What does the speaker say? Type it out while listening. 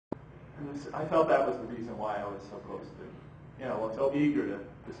I felt that was the reason why I was so close to, so eager to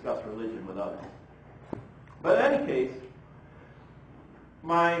discuss religion with others. But in any case,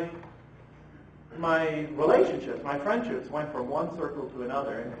 my relationships, my friendships went from one circle to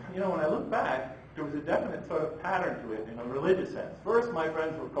another. And, when I look back, there was a definite sort of pattern to it in a religious sense. First, my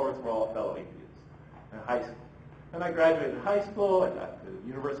friends, of course, were all fellow atheists in high school. Then I graduated high school. I got to the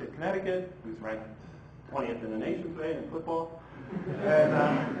University of Connecticut, who's ranked 20th in the nation today in football,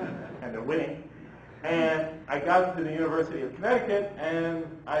 and they're winning. And I got to the University of Connecticut, and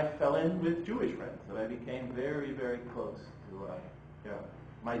I fell in with Jewish friends, and I became very, very close to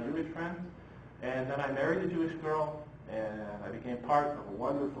my Jewish friends. And then I married a Jewish girl, and I became part of a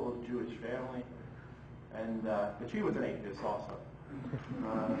wonderful Jewish family. And but she was an atheist also.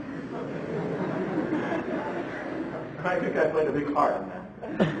 I think I played a big part in that.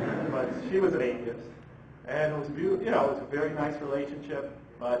 But she was an atheist, and it was beautiful. It was a very nice relationship.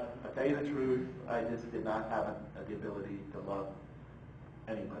 But to tell you the truth, I just did not have the ability to love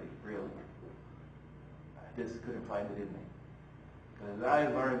anybody, really. I just couldn't find it in me. Because I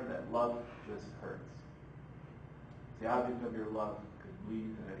learned that love just hurts. The object of your love could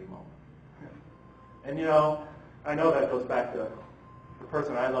leave at any moment. And I know that goes back to the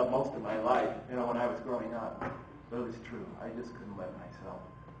person I loved most in my life, when I was growing up. But it was true. I just couldn't let myself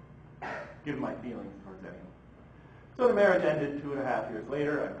give my feelings towards anyone. So the marriage ended 2.5 years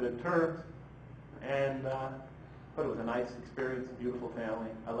later on good terms. And but it was a nice experience, a beautiful family.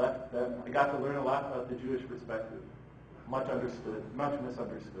 I left them. I got to learn a lot about the Jewish perspective. Much understood, much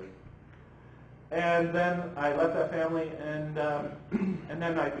misunderstood. And then I left that family, and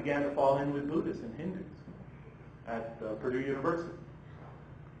then I began to fall in with Buddhists and Hindus at Purdue University,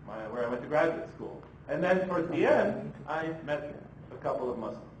 where I went to graduate school. And then towards the end, I met a couple of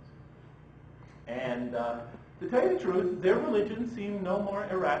Muslims. And to tell you the truth, their religion seemed no more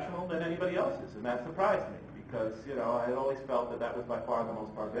irrational than anybody else's, and that surprised me because I had always felt that was by far the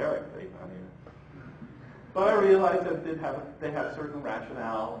most barbaric faith on earth. But I realized that they have certain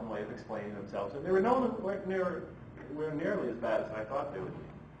rationale and way of explaining themselves, and they were nearly as bad as I thought they would be.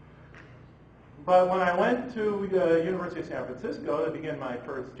 But when I went to the University of San Francisco to begin my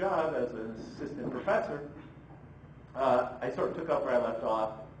first job as an assistant professor, I sort of took up where I left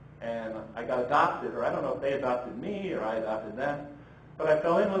off, and I got adopted, or I don't know if they adopted me or I adopted them, but I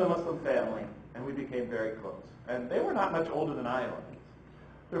fell in with a Muslim family, and we became very close. And they were not much older than I was.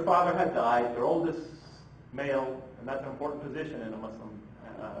 Their father had died. Their oldest male, and that's an important position in a Muslim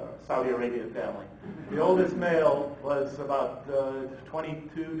Saudi Arabia family. The oldest male was about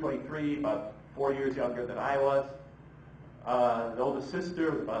 22, 23, about 4 years younger than I was. The oldest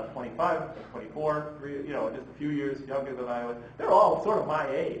sister was about 25, 24, just a few years younger than I was. They're all sort of my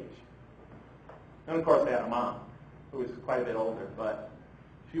age. And of course, they had a mom who was quite a bit older, but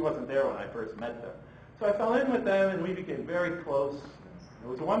she wasn't there when I first met them. So I fell in with them, and we became very close. It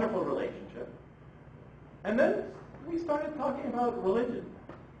was a wonderful relationship. And then we started talking about religion.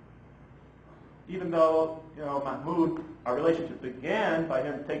 Even though, Mahmoud, our relationship began by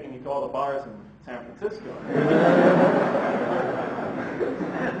him taking me to all the bars in San Francisco.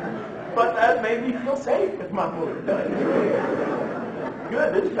 But that made me feel safe with Mahmoud.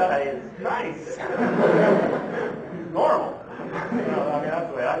 Good, this guy is nice. He's normal. That's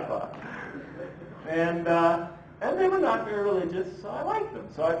the way I thought. And they were not very religious, so I liked them.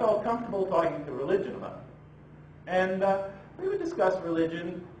 So I felt comfortable talking to religion about it. And we would discuss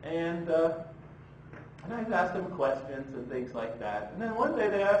religion, and I'd ask them questions and things like that. And then one day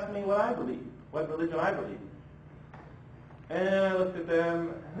they asked me what religion I believed. And I looked at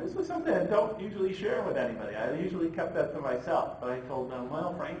them, and this was something I don't usually share with anybody. I usually kept that to myself. But I told them,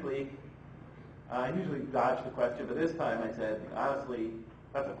 well, frankly, I usually dodged the question, but this time I said, honestly,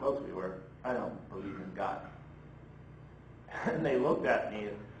 that's how close we were. I don't believe in God. And they looked at me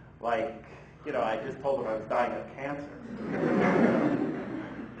like, I just told them I was dying of cancer.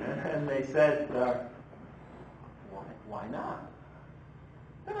 And they said, why not?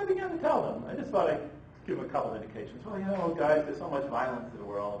 And I began to tell them. I just thought I'd give them a couple of indications. Well, guys, there's so much violence in the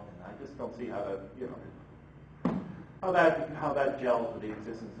world, and I just don't see how that gels with the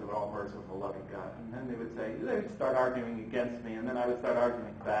existence of an all-merciful, loving God. And then they would start arguing against me, and then I would start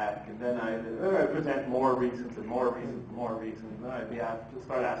arguing back, and then I would present more reasons and more reasons and more reasons, and then I'd have to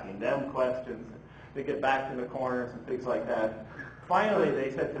start asking them questions. They get back to the corners and things like that. Finally, they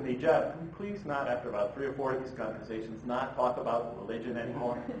said to me, Jeff, can you please not, after about 3 or 4 of these conversations, not talk about religion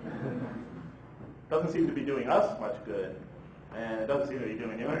anymore? Doesn't seem to be doing us much good, and it doesn't seem to be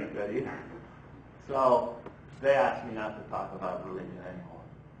doing you any good either. So they asked me not to talk about religion anymore.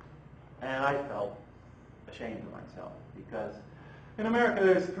 And I felt ashamed of myself because In America,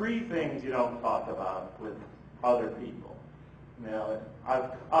 there's three things you don't talk about with other people. You know,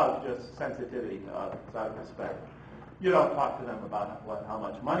 out of just sensitivity to others, out of respect. You don't talk to them about how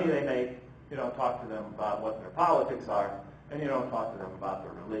much money they make. You don't talk to them about what their politics are, and you don't talk to them about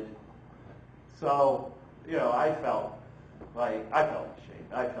their religion. So, you know, I felt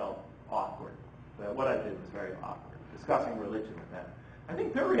ashamed. I felt awkward. That what I did was very awkward, discussing religion with them. I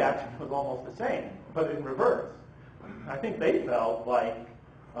think their reaction was almost the same, but in reverse. I think they felt like,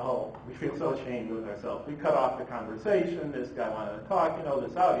 oh, we feel so ashamed with ourselves. We cut off the conversation. This guy wanted to talk. You know, the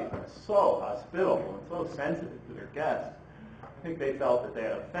Saudis are so hospitable and so sensitive to their guests. I think they felt that they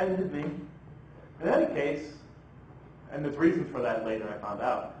had offended me. In any case, and there's reasons for that later I found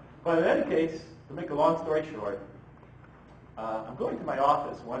out, but in any case, to make a long story short, I'm going to my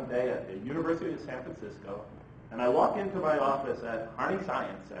office one day at the University of San Francisco, and I walk into my office at Harney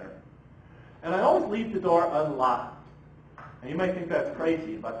Science Center, and I always leave the door unlocked. And you might think that's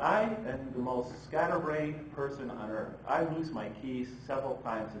crazy, but I am the most scatterbrained person on earth. I lose my keys several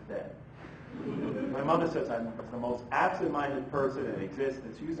times a day. My mother says I'm the most absent-minded person in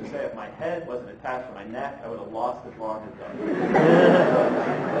existence. She used to say if my head wasn't attached to my neck, I would have lost it long ago.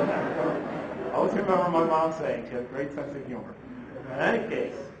 I always remember my mom saying she had a great sense of humor. In any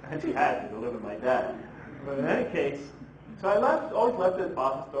case, and she had to live with my dad. But in any case, so I always left the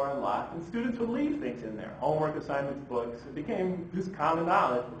office door unlocked, and students would leave things in there, homework assignments, books. It became just common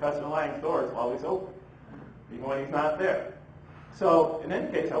knowledge. Professor Lang's door is always open, even when he's not there. So in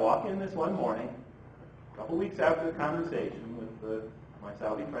any case, I walk in this one morning, a couple weeks after the conversation with my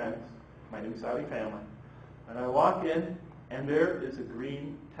Saudi friends, my new Saudi family, and I walk in, and there is a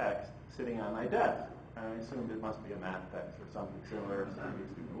green text sitting on my desk. And I assumed it must be a math text or something similar, or something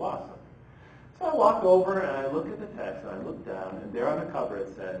student lost something. So I walk over and I look at the text, and I look down, and there on the cover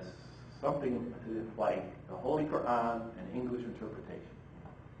it says something like the Holy Quran and English interpretation.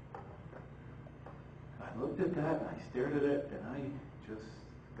 I looked at that, and I stared at it, and I just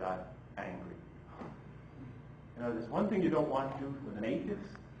got angry. You know, there's one thing you don't want to do with an atheist,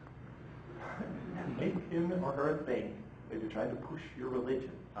 make him or her think that you're trying to push your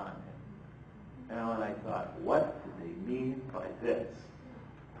religion on him. You know, and I thought, what do they mean by this?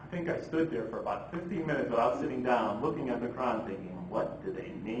 I think I stood there for about 15 minutes without sitting down, looking at the Quran, thinking, what do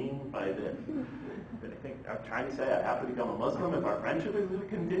they mean by this? Do they think I'm trying to say I have to become a Muslim if our friendship is to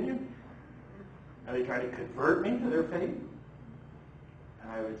continue? Are they trying to convert me to their faith?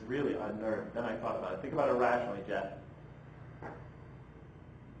 And I was really unnerved. Then I thought about it. Think about it rationally, Jeff.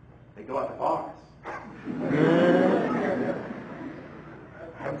 They go out to bars.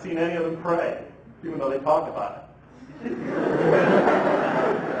 I haven't seen any of them pray, even though they talk about it.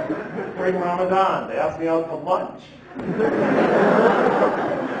 During Ramadan, they ask me out to lunch. They're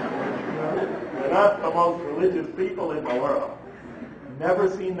not the most religious people in the world. Never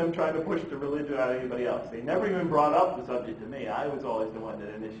seen them trying to push the religion on anybody else. They never even brought up the subject to me. I was always the one that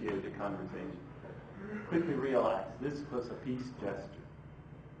initiated the conversation. Quickly realized this was a peace gesture.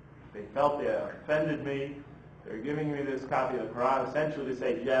 They felt they had offended me. They were giving me this copy of the Quran essentially to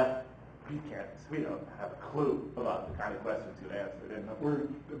say, Jeff, we don't have a clue about the kind of questions you answered. And we're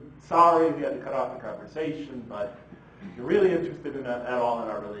sorry we had to cut off the conversation, but if you're really interested in at all in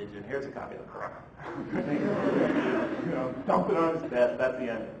our religion, here's a copy of the Quran. You know, dump it on his desk, that's the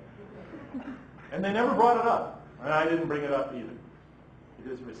end of it. And they never brought it up, and I didn't bring it up either. I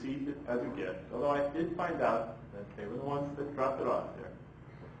just received it as a gift, although I did find out that they were the ones that dropped it off there.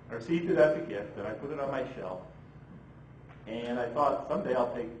 I received it as a gift, and I put it on my shelf, and I thought someday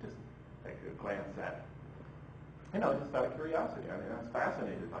I'll take a glance at it. You know, just out of curiosity. I mean, I was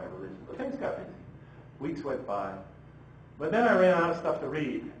fascinated by religion. But things got busy. Weeks went by. But then I ran out of stuff to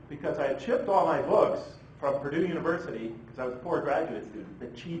read because I had shipped all my books from Purdue University, because I was a poor graduate student, the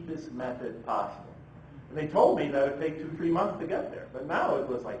cheapest method possible. And they told me that it would take 2-3 months to get there. But now it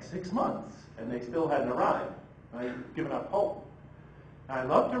was like 6 months, and they still hadn't arrived. And I'd given up hope. And I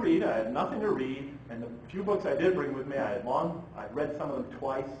loved to read. I had nothing to read. And the few books I did bring with me, I'd read some of them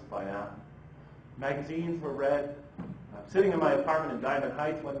twice by now. Magazines were read. I'm sitting in my apartment in Diamond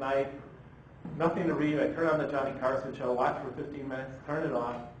Heights one night, nothing to read. I turn on the Johnny Carson show, watch for 15 minutes, turn it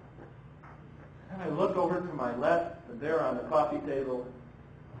off. And I look over to my left, and there on the coffee table,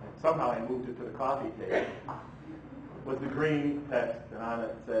 and somehow I moved it to the coffee table, was the green text, and on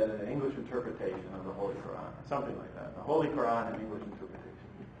it said an English interpretation of the Holy Quran, something like that. The Holy Quran and English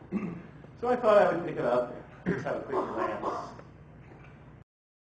interpretation. So I thought I would pick it up, just have a quick glance,